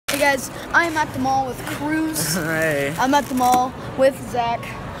guys, I am at the mall with Cruz. Hey. I'm at the mall with Zach.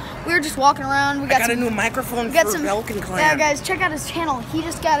 We were just walking around. We got a new microphone for Belkin Clan. Yeah, guys, check out his channel. He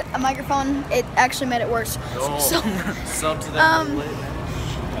just got a microphone. It actually made it worse. Oh, So, sub to that.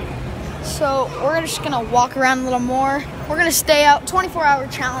 So we're just gonna walk around a little more. We're gonna stay out. 24-hour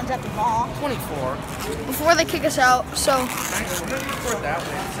challenge at the mall 24. before they kick us out. So I'm gonna record that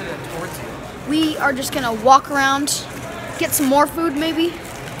way instead of towards you. we are just gonna walk around, get some more food maybe.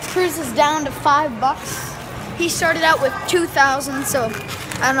 Cruz is down to $5. He started out with 2,000, so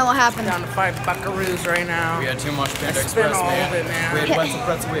I don't know what happened. Down to 5 buckaroos right now. We had too much Panda I spent Express, all man. of it, man. We had Yeah.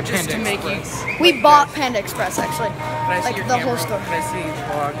 pretzel, we had Just Panda to make Express. you. We bought Panda Express actually, Can I see like your the camera? whole store. Can I see the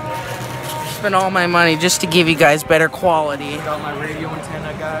vlog? Spent all my money just to give you guys better quality. Got my radio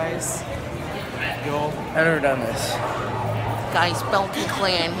antenna, guys. Yo. I've never done this. Guys, Belkin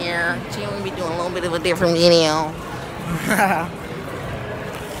Clan here. So I'm gonna be doing a little bit of a different video.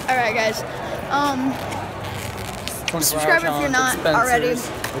 All right, guys. Subscribe if you're not already.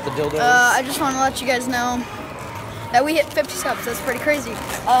 With the dildos. I just want to let you guys know that we hit 50 subs. That's pretty crazy.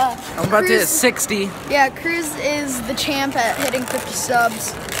 I'm about to hit Cruz- 60. Yeah, Cruz is the champ at hitting 50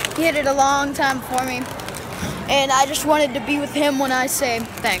 subs. He hit it a long time before me, and I just wanted to be with him when I say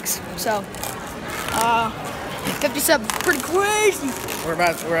thanks. So, 50 subs, pretty crazy. We're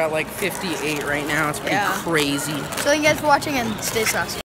at like 58 right now. It's pretty Yeah. crazy. So thank you guys for watching and stay saucy.